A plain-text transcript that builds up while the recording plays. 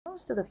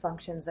Most of the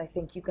functions I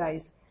think you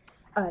guys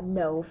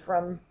know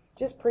from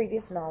just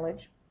previous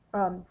knowledge.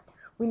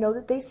 We know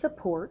that they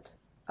support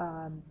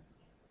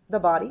the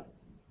body,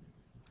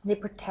 they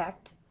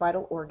protect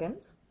vital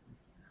organs,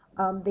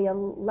 they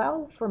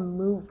allow for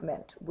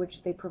movement,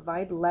 which they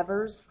provide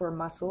levers for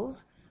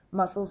muscles.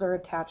 Muscles are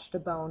attached to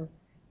bone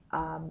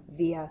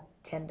via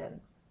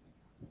tendon.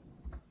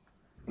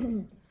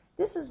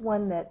 This is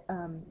one that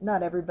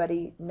not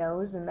everybody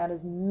knows, and that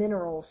is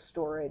mineral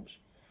storage.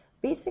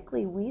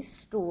 Basically, we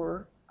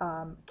store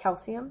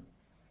calcium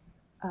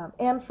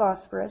and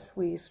phosphorus.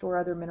 We store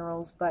other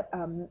minerals, but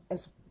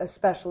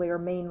especially or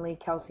mainly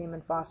calcium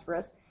and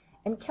phosphorus.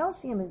 And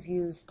calcium is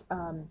used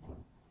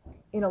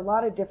in a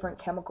lot of different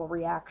chemical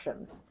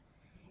reactions.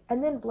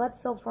 And then blood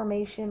cell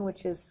formation,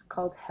 which is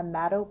called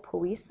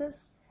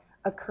hematopoiesis,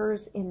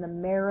 occurs in the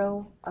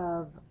marrow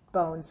of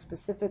bones,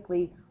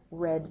 specifically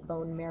red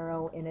bone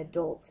marrow in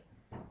adult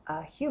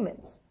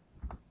humans.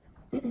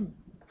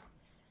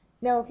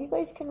 Now, if you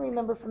guys can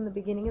remember from the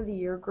beginning of the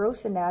year,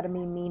 gross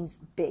anatomy means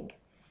big,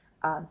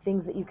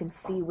 things that you can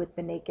see with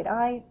the naked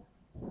eye.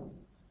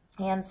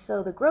 And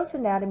so the gross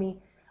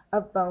anatomy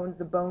of bones,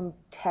 the bone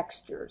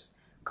textures.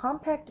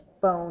 Compact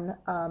bone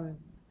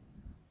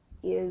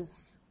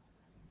is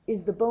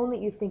the bone that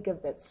you think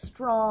of that's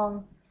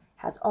strong,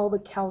 has all the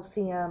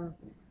calcium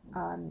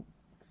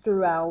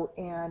throughout,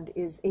 and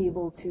is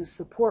able to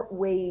support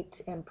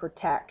weight and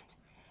protect.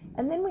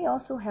 And then we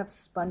also have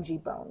spongy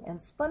bone.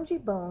 And spongy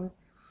bone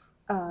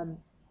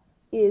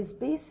is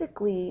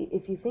basically,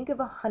 if you think of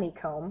a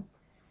honeycomb,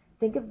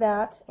 think of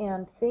that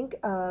and think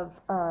of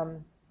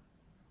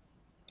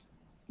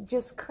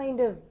just kind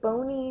of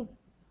bony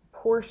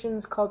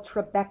portions called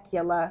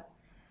trabecula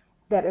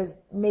that is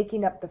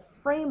making up the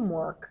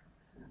framework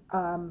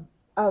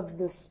of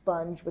the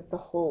sponge with the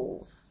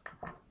holes.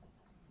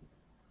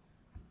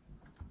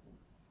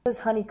 As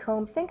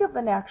honeycomb, think of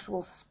an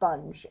actual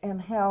sponge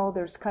and how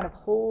there's kind of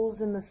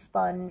holes in the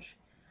sponge.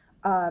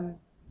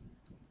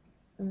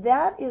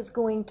 That is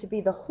going to be,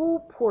 the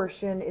whole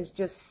portion is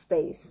just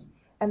space,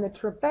 and the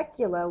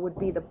trabecula would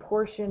be the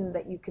portion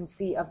that you can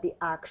see of the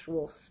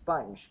actual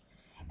sponge.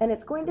 And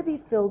it's going to be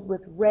filled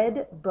with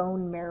red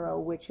bone marrow,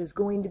 which is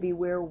going to be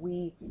where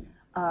we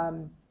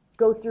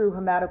go through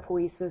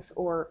hematopoiesis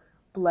or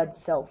blood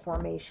cell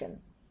formation.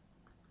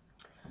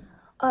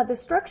 The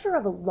structure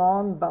of a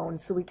long bone,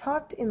 so we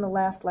talked in the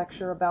last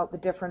lecture about the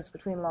difference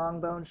between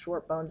long bones,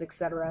 short bones,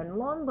 etc. And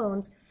long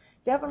bones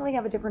definitely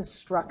have a different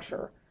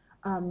structure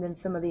than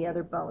some of the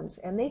other bones.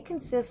 And they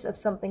consist of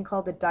something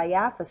called the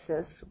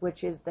diaphysis,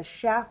 which is the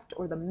shaft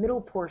or the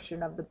middle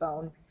portion of the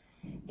bone,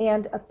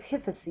 and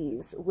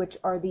epiphyses, which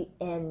are the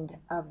end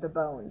of the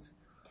bones.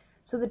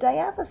 So the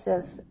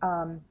diaphysis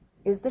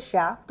is the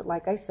shaft,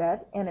 like I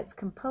said, and it's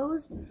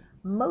composed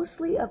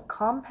mostly of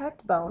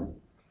compact bone,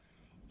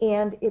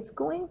 and it's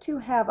going to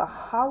have a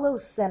hollow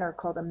center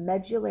called a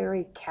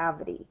medullary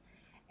cavity.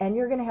 And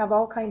you're going to have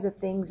all kinds of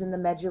things in the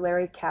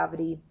medullary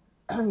cavity.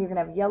 You're going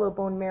to have yellow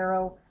bone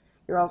marrow.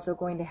 You're also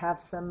going to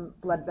have some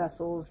blood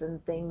vessels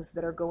and things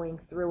that are going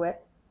through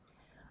it.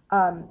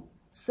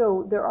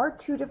 So there are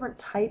two different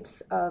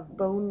types of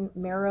bone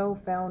marrow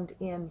found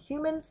in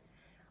humans.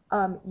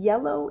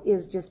 Yellow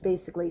is just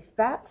basically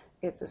fat.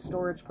 It's a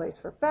storage place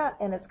for fat,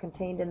 and it's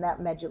contained in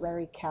that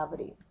medullary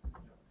cavity.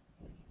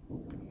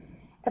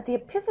 At the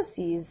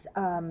epiphyses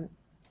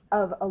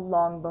of a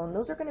long bone,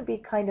 those are going to be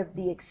kind of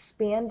the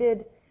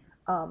expanded,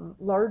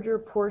 larger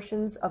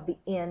portions of the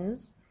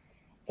ends.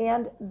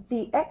 And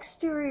the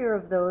exterior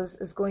of those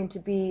is going to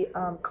be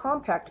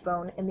compact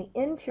bone, and the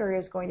interior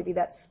is going to be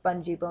that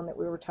spongy bone that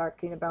we were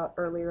talking about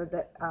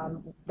earlier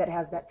that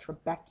has that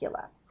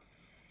trabecula.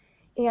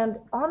 And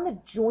on the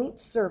joint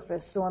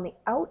surface, so on the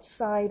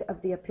outside of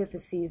the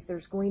epiphyses,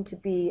 there's going to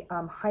be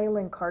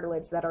hyaline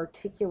cartilage, that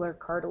articular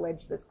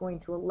cartilage that's going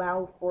to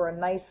allow for a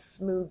nice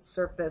smooth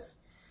surface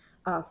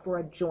for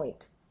a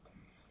joint.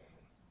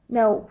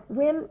 Now,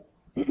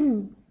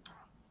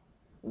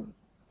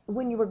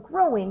 when you were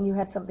growing, you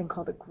had something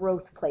called a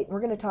growth plate. And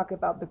we're going to talk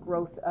about the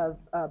growth of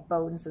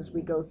bones as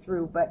we go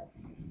through, but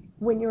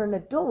when you're an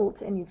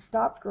adult and you've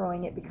stopped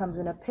growing, it becomes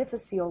an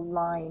epiphyseal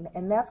line,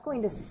 and that's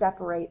going to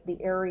separate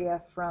the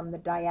area from the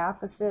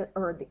diaphysis,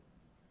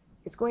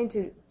 it's going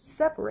to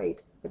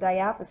separate the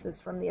diaphysis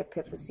from the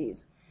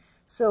epiphyses.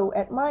 So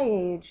at my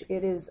age,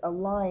 it is a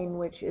line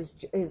which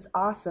is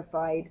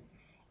ossified,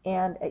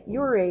 and at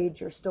your age,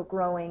 you're still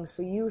growing,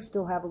 so you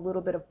still have a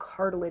little bit of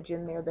cartilage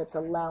in there that's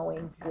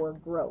allowing for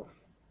growth.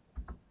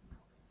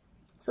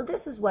 So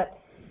this is what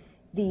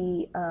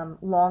the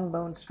long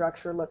bone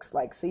structure looks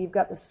like. So you've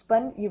got the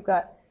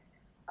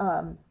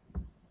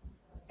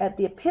at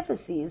the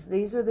epiphyses,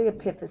 these are the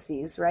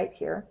epiphyses right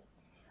here,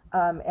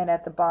 and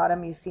at the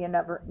bottom you see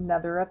another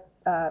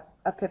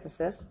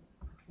epiphysis,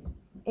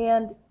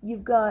 and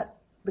you've got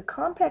the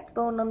compact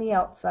bone on the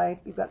outside,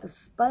 you've got the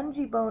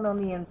spongy bone on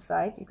the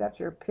inside, you've got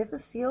your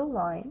epiphyseal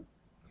line,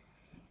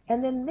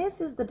 and then this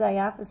is the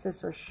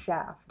diaphysis or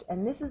shaft,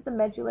 and this is the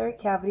medullary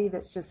cavity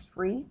that's just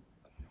free.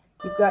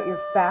 You've got your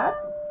fat,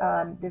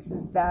 This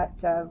is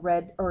that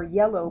red or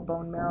yellow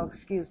bone marrow,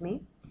 excuse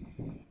me.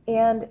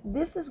 And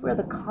this is where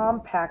the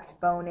compact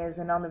bone is,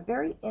 and on the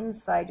very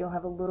inside you'll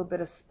have a little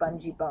bit of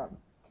spongy bone.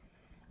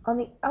 On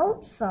the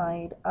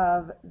outside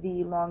of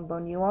the long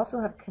bone, you also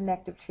have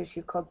connective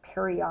tissue called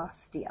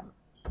periosteum.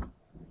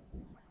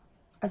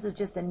 This is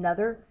just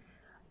another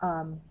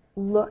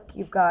look.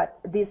 You've got,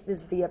 this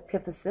is the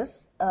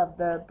epiphysis of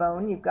the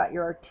bone. You've got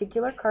your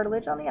articular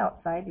cartilage on the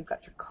outside, you've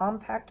got your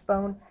compact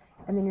bone,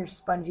 and then your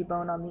spongy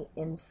bone on the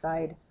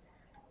inside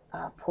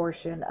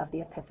portion of the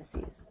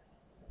epiphyses.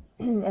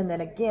 And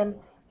then again,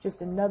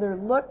 just another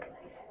look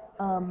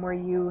where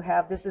you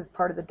have, this is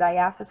part of the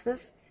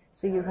diaphysis,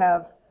 so you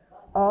have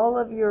all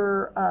of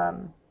your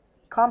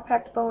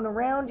compact bone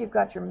around, you've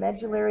got your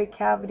medullary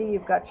cavity,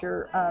 you've got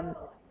your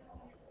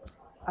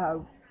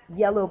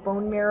yellow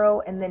bone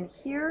marrow, and then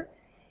here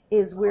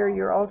is where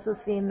you're also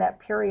seeing that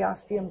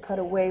periosteum cut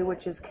away,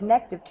 which is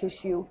connective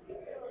tissue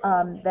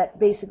that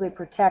basically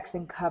protects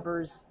and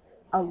covers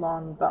a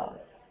long bone.